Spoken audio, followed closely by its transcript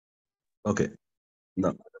Okay.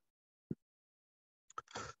 Now,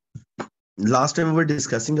 last time we were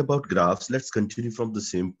discussing about graphs. Let's continue from the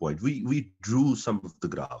same point. We drew some of the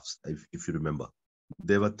graphs, if you remember.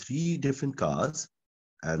 There were three different cars,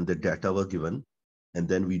 and the data were given, and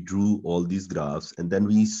then we drew all these graphs, and then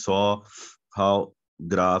we saw how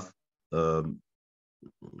graph the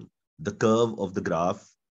curve of the graph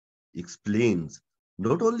explains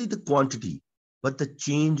not only the quantity but the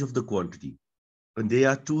change of the quantity, and they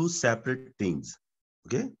are two separate things.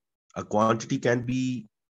 Okay, a quantity can be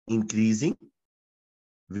increasing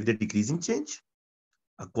with a decreasing change,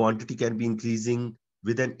 a quantity can be increasing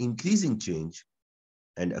with an increasing change,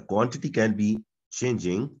 and a quantity can be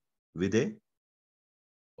changing with a,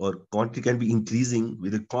 or quantity can be increasing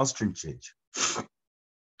with a constant change.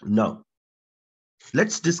 Now,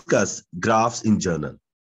 let's discuss graphs in general.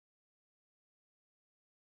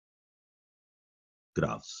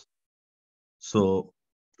 Graphs. So,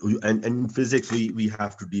 and in physics, we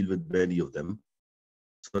have to deal with many of them.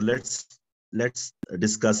 So let's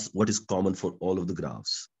discuss what is common for all of the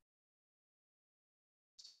graphs.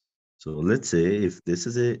 So let's say if this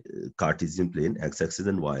is a Cartesian plane, x-axis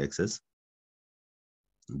and y-axis,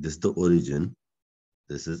 this is the origin,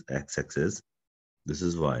 this is x-axis, this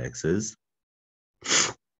is y-axis.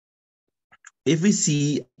 If we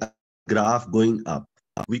see a graph going up,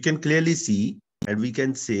 we can clearly see and we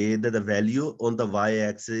can say that the value on the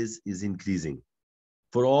y-axis is increasing.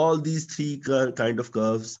 For all these three kind of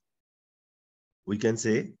curves, we can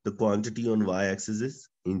say the quantity on y-axis is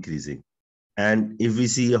increasing. And if we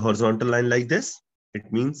see a horizontal line like this,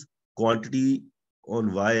 it means quantity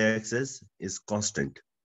on y-axis is constant.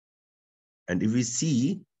 And if we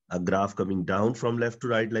see a graph coming down from left to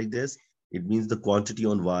right like this, it means the quantity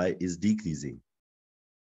on y is decreasing.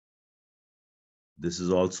 This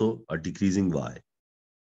is also a decreasing y.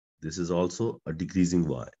 This is also a decreasing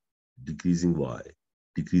y, decreasing y,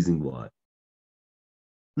 decreasing y.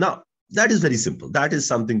 Now, that is very simple. That is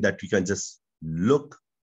something that you can just look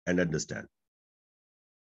and understand.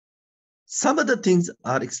 Some other things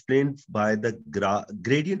are explained by the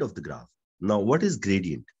gradient of the graph. Now, what is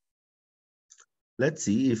gradient? Let's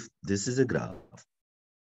see if this is a graph.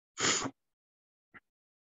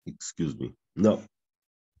 Excuse me. Now,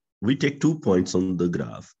 we take 2 points on the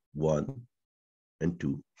graph, 1 and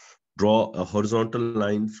 2. Draw a horizontal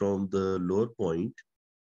line from the lower point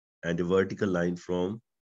and a vertical line from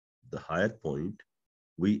the higher point.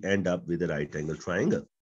 We end up with a right angle triangle.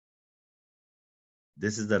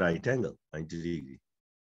 This is the right angle, 90 degree.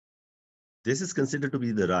 This is considered to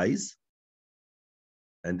be the rise,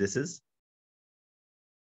 and this is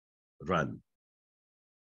run.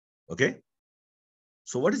 Okay?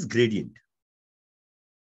 So what is gradient?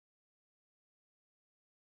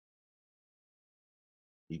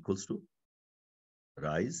 Equals to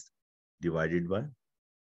rise divided by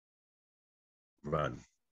run.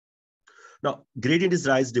 Now, gradient is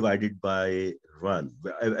rise divided by run.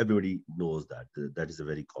 Everybody knows that. That is a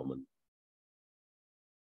very common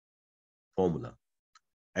formula.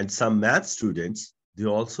 And some math students, they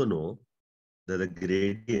also know that the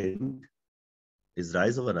gradient is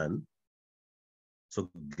rise over run. So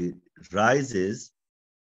rise is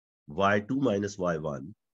y2 minus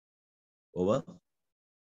y1 over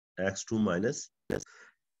x2 minus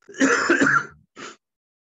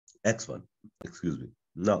x1. Excuse me.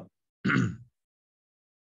 Now,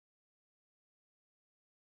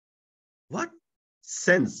 what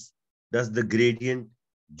sense does the gradient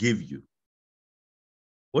give you?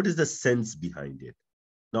 What is the sense behind it?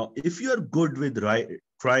 Now, if you are good with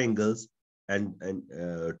triangles and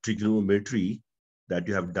trigonometry that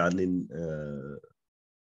you have done in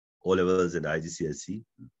O-levels and IGCSE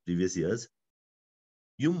previous years,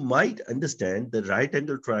 you might understand that right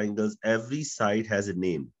angle triangles, every side has a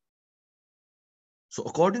name. So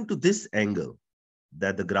according to this angle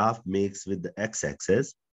that the graph makes with the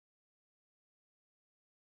x-axis,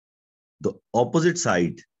 the opposite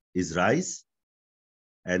side is rise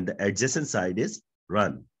and the adjacent side is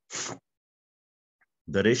run.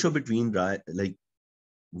 The ratio between, like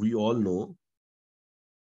we all know,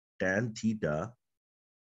 tan theta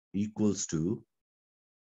equals to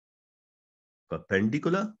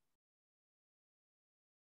perpendicular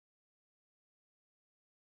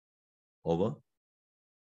over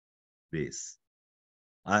base.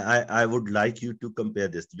 I would like you to compare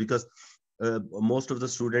this because most of the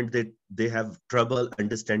students, they have trouble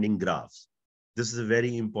understanding graphs. This is a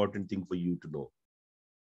very important thing for you to know.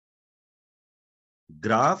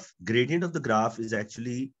 Gradient of the graph is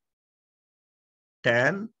actually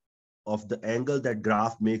tan of the angle that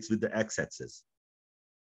graph makes with the x-axis.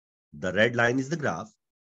 The red line is the graph.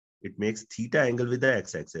 It makes theta angle with the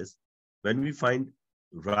x-axis. when we find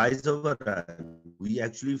rise over run, we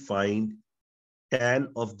actually find tan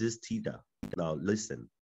of this theta. Now listen,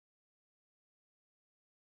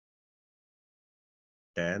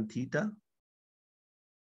 tan theta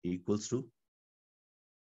equals to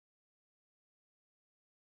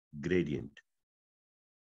gradient.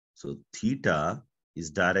 So theta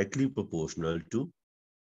is directly proportional to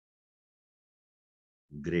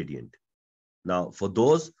gradient. Now, for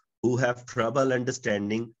those who have trouble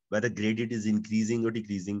understanding whether gradient is increasing or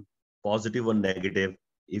decreasing, positive or negative,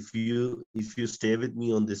 if you stay with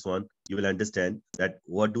me on this one, you will understand that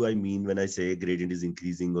what do I mean when I say gradient is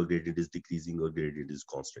increasing or gradient is decreasing or gradient is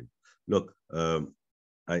constant. Look,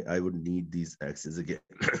 I would need these axes again.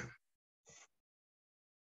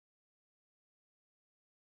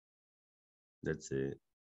 Let's say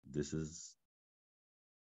this is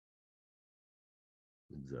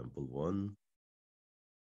example 1,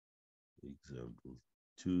 example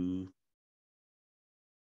 2.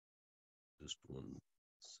 Just 1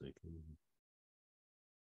 second.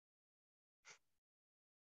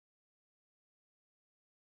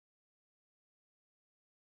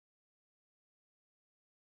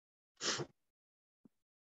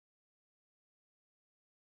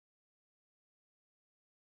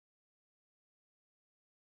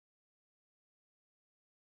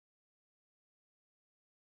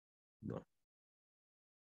 No.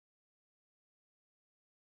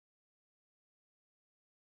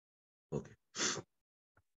 Okay.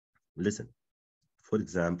 Listen. For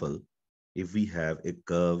example, if we have a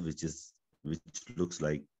curve which looks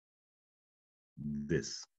like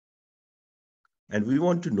this, and we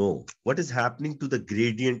want to know what is happening to the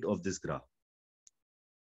gradient of this graph.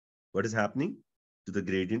 What is happening to the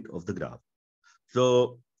gradient of the graph?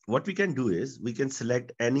 So what we can do is we can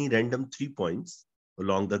select any random 3 points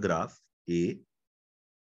along the graph, A,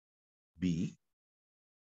 B,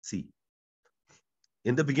 C.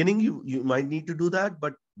 In the beginning, you might need to do that,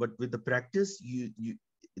 but with the practice, you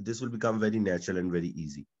this will become very natural and very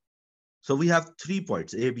easy. So we have 3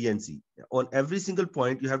 points, A, B, and C. On every single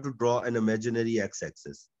point, you have to draw an imaginary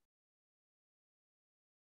x-axis.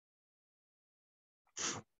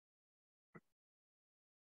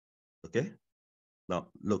 Okay. Now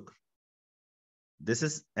look, this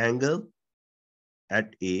is angle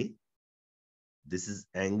at A. This is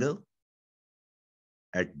angle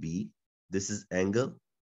at B. This is angle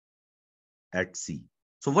at C.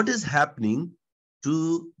 So what is happening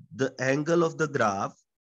to the angle of the graph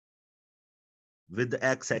with the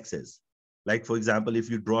x-axis? Like, for example, if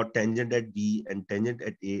you draw tangent at B and tangent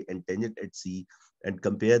at A and tangent at C and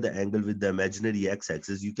compare the angle with the imaginary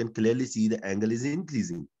x-axis, you can clearly see the angle is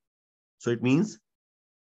increasing. So it means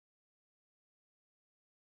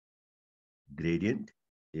gradient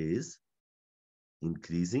is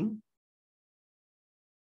increasing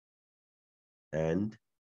and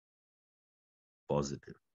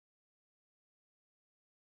positive.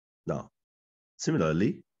 Now,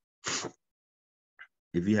 similarly,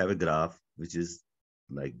 if we have a graph which is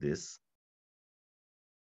like this,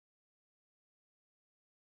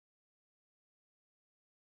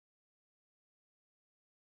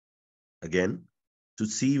 again, to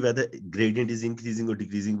see whether gradient is increasing or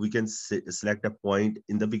decreasing, we can select a point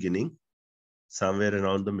in the beginning, somewhere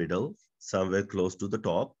around the middle, somewhere close to the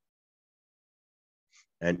top,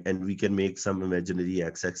 and we can make some imaginary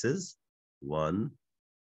x-axis, 1,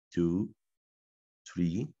 2,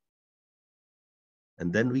 3,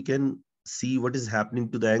 and then we can see what is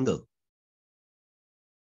happening to the angle.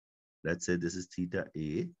 Let's say this is theta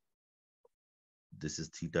A, this is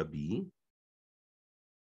theta B,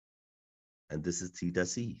 and this is theta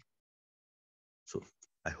C. So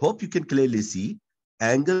I hope you can clearly see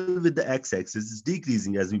angle with the x-axis is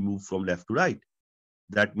decreasing as we move from left to right.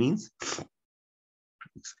 That means,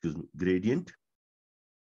 excuse me, gradient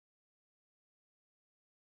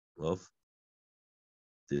of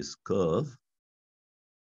this curve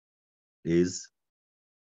is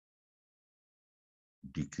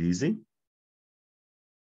decreasing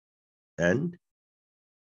and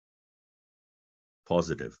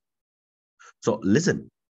positive. So listen,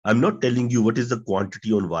 I'm not telling you what is the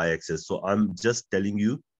quantity on y-axis. So I'm just telling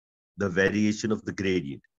you the variation of the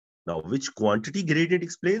gradient. Now, which quantity gradient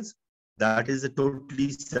explains? That is a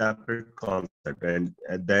totally separate concept. And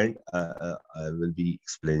then I will be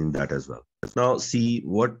explaining that as well. Now, see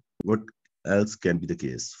what else can be the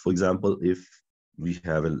case. For example, if we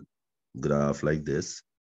have a graph like this,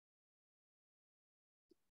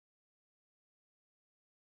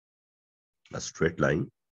 a straight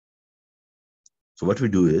line. So what we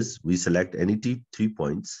do is we select any 3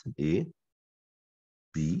 points, A,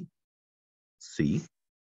 B, C.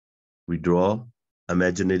 We draw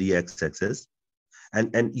imaginary x-axis,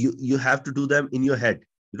 and you have to do them in your head.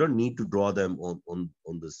 You don't need to draw them on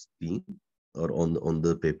the screen or on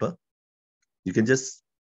the paper. You can just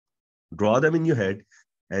draw them in your head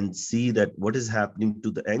and see that what is happening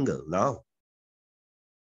to the angle now.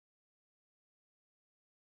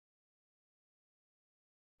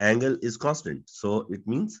 Angle is constant, so it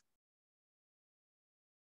means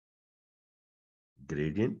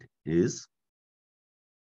gradient is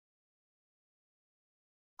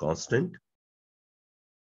constant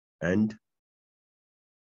and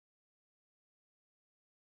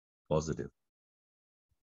positive.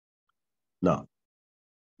 Now,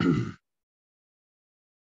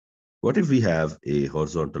 what if we have a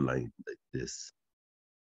horizontal line like this?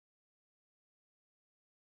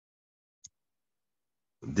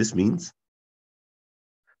 This means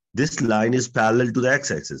this line is parallel to the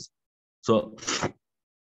x-axis. So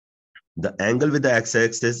the angle with the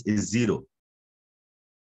x-axis is 0.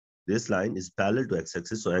 This line is parallel to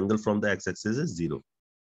x-axis, so angle from the x-axis is 0.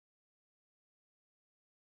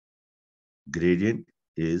 Gradient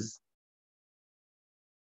is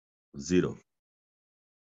 0.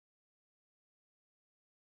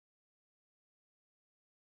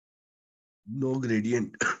 No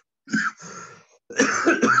gradient.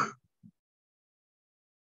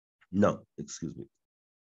 No, excuse me.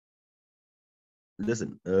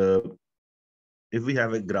 Listen, if we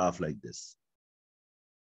have a graph like this,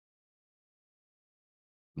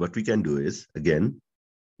 what we can do is, again,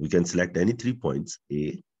 we can select any 3 points,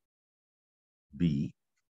 A, B,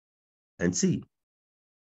 and C.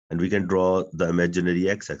 And we can draw the imaginary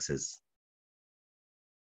x-axis.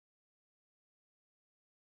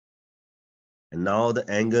 And now the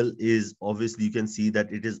angle is, obviously, you can see that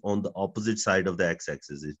it is on the opposite side of the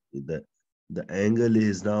x-axis. The angle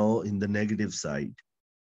is now in the negative side.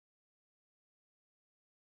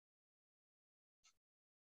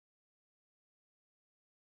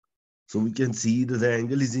 So we can see that the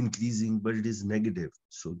angle is increasing, but it is negative.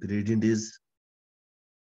 So gradient is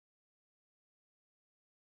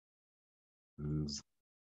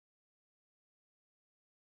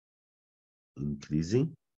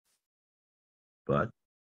increasing, but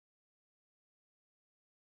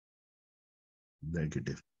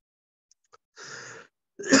negative.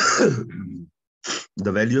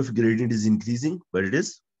 The value of gradient is increasing, but it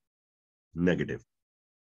is negative.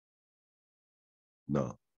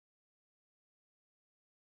 Now,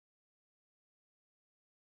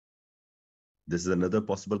 this is another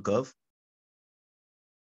possible curve.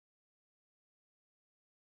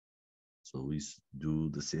 So we do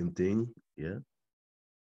the same thing here.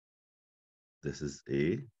 This is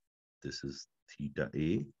A, this is theta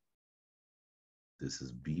A, this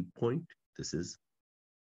is B point, this is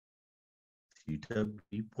theta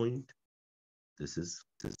B point, this is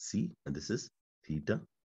C, and this is theta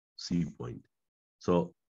C point.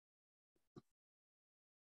 So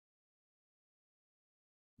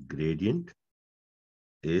gradient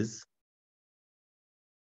is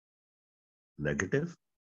negative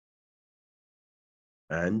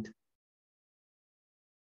and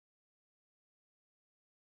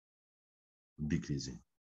decreasing.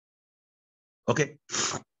 Okay.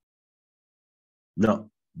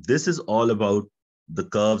 Now, this is all about the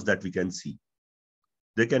curves that we can see.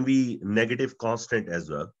 There can be negative constant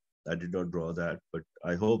as well. I did not draw that, but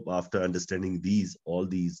I hope after understanding these, all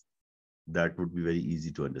these, that would be very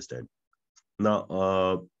easy to understand.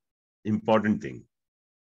 Now, important thing.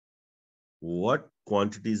 What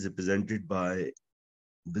quantity is represented by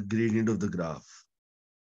the gradient of the graph?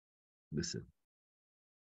 Listen.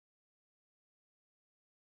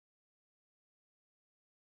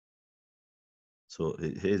 So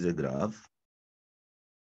here's a graph.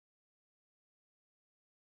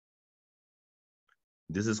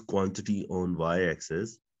 This is quantity on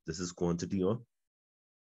y-axis. This is quantity on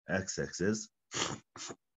x-axis.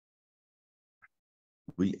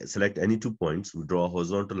 We select any 2 points. We draw a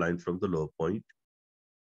horizontal line from the lower point.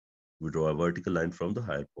 We draw a vertical line from the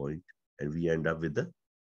higher point, and we end up with the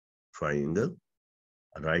triangle,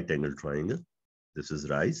 a right angle triangle. This is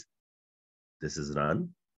rise. This is run.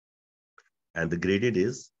 And the gradient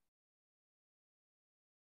is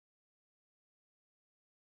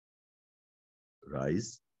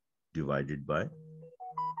rise divided by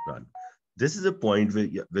run. This is a point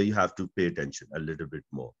where you have to pay attention a little bit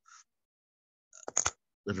more.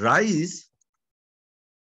 Rise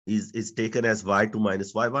is taken as y2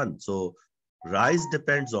 minus y1. So rise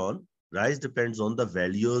depends on the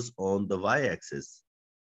values on the y-axis.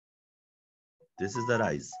 This is the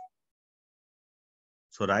rise.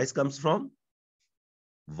 So rise comes from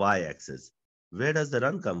y-axis. Where does the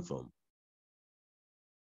run come from?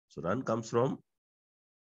 So run comes from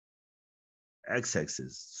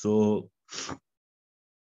x-axis. So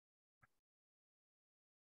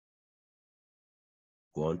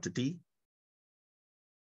quantity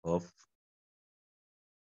of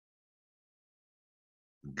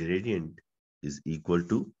gradient is equal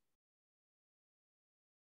to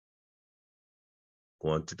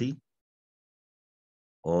quantity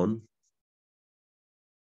on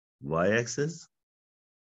y-axis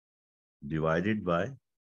divided by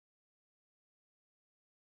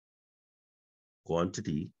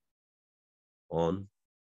quantity on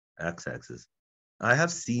x-axis. I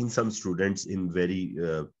have seen some students in very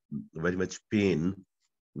much pain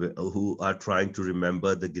who are trying to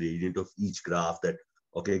remember the gradient of each graph, that,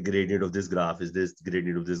 okay, gradient of this graph is this,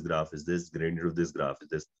 gradient of this graph is this, gradient of this graph is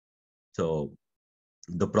this. So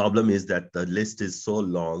the problem is that the list is so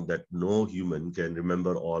long that no human can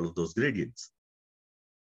remember all of those gradients.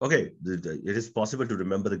 Okay, it is possible to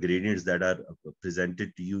remember the gradients that are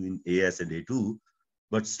presented to you in AS and A2,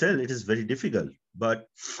 but still it is very difficult. But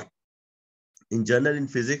in general, in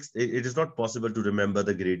physics, it is not possible to remember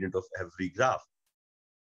the gradient of every graph.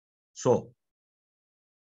 So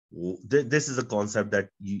this is a concept that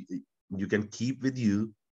you can keep with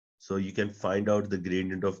you, so you can find out the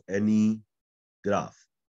gradient of any graph.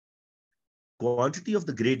 Quantity of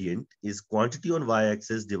the gradient is quantity on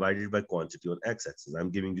y-axis divided by quantity on x-axis.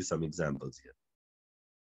 I'm giving you some examples here.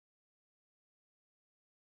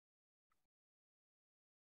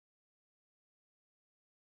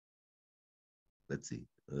 Let's see.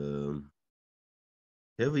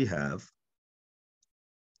 Here we have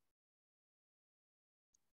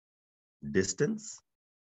distance,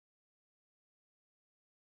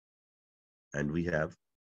 and we have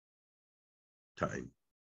time.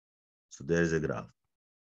 So there is a graph.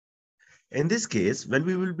 In this case, when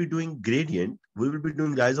we will be doing gradient, we will be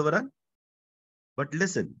doing rise over run. But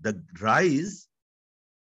listen, the rise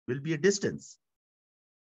will be a distance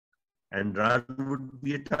and run would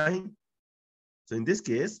be a time. So in this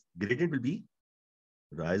case, gradient will be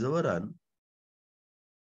rise over run,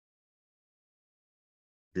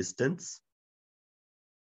 distance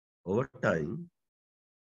over time,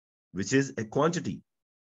 which is a quantity.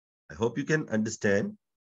 I hope you can understand.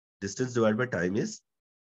 Distance divided by time is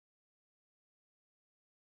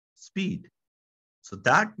speed. So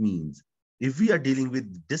that means if we are dealing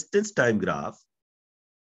with distance time graph,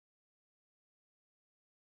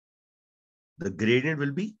 the gradient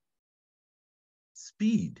will be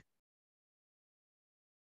speed.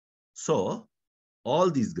 So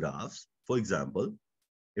all these graphs, for example,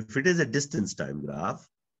 if it is a distance time graph,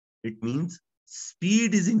 it means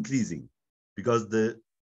speed is increasing because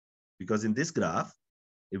in this graph,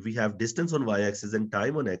 if we have distance on y-axis and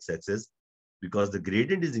time on x-axis, because the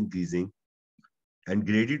gradient is increasing and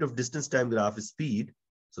gradient of distance time graph is speed,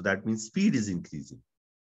 so that means speed is increasing.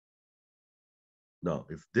 Now,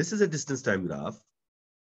 if this is a distance time graph,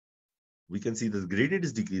 we can see the gradient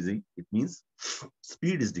is decreasing. It means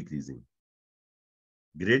speed is decreasing.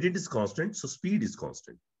 Gradient is constant, so speed is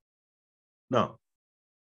constant. Now,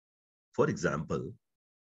 for example,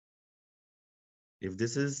 if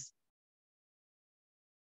this is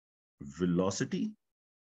velocity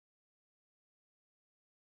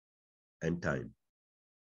and time,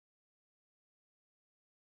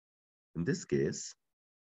 in this case,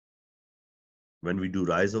 when we do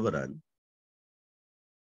rise over run,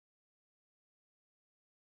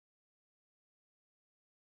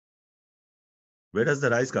 where does the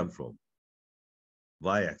rise come from?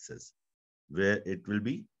 Y-axis, where it will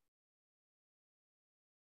be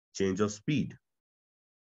change of speed.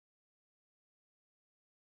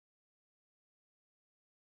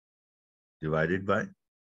 Divided by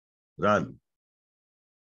run,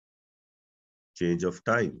 change of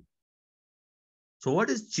time. So what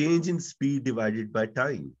is change in speed divided by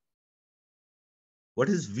time? What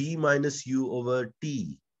is V minus U over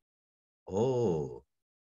T? Oh,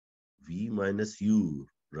 V minus U,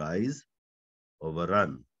 rise over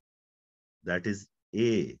run. That is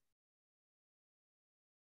A.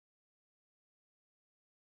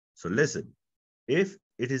 So listen, if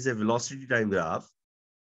it is a velocity time graph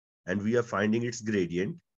and we are finding its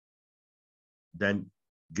gradient, then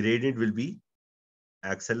gradient will be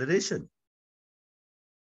acceleration.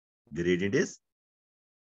 Gradient is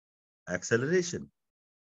acceleration.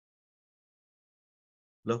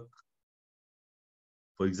 Look,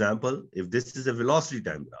 for example, if this is a velocity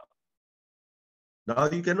time graph,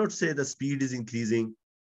 now you cannot say the speed is increasing.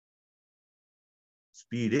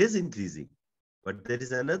 Speed is increasing, but there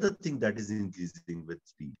is another thing that is increasing with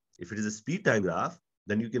speed. If it is a speed time graph,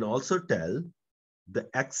 then you can also tell the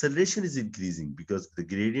acceleration is increasing because the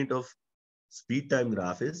gradient of speed time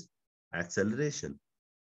graph is acceleration.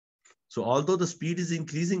 So although the speed is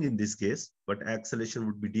increasing in this case, but acceleration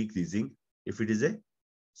would be decreasing if it is a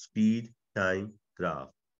speed time graph.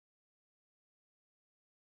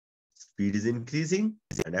 Speed is increasing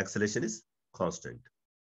and acceleration is constant.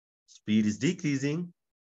 Speed is decreasing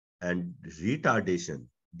and retardation,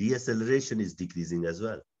 deceleration is decreasing as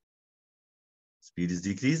well. Speed is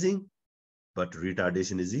decreasing, but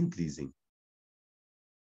retardation is increasing.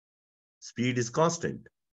 Speed is constant.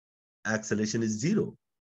 Acceleration is zero.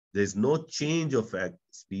 There is no change of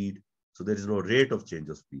speed, so there is no rate of change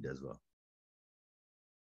of speed as well.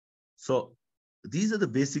 So these are the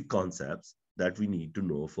basic concepts that we need to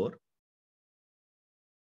know for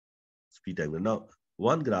speed angle. Now,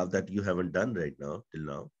 one graph that you haven't done right now, till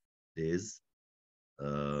now, is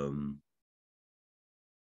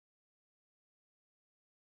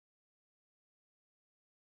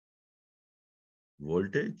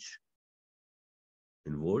voltage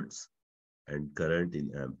in volts and current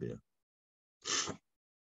in ampere.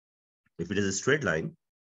 If it is a straight line,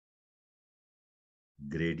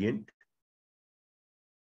 gradient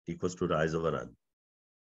equals to rise over run.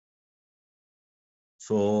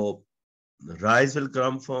 So rise will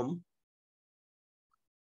come from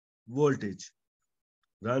voltage.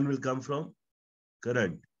 Run will come from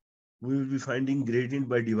current. We will be finding gradient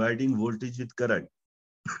by dividing voltage with current.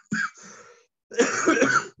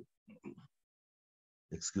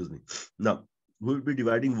 Excuse me. Now, we will be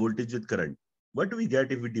dividing voltage with current. What do we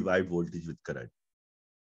get if we divide voltage with current?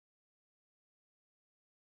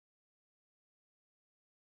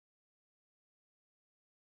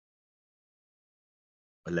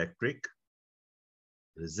 Electric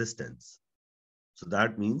resistance. So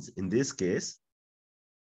that means in this case,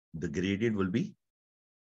 the gradient will be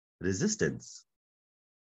resistance.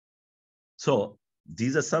 So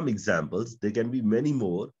these are some examples. There can be many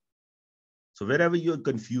more. So wherever you're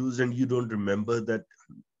confused and you don't remember that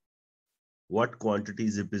what quantity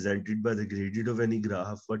is represented by the gradient of any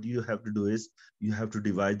graph, what you have to do is you have to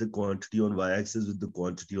divide the quantity on y-axis with the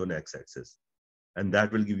quantity on x-axis. And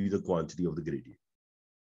that will give you the quantity of the gradient.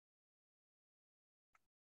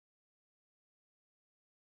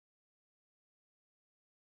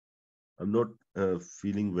 I'm not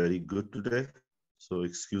feeling very good today, so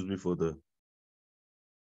excuse me for the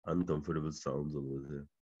uncomfortable sounds over there.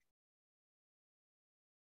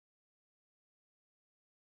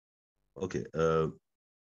 Okay.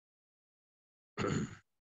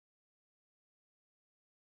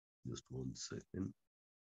 Just 1 second.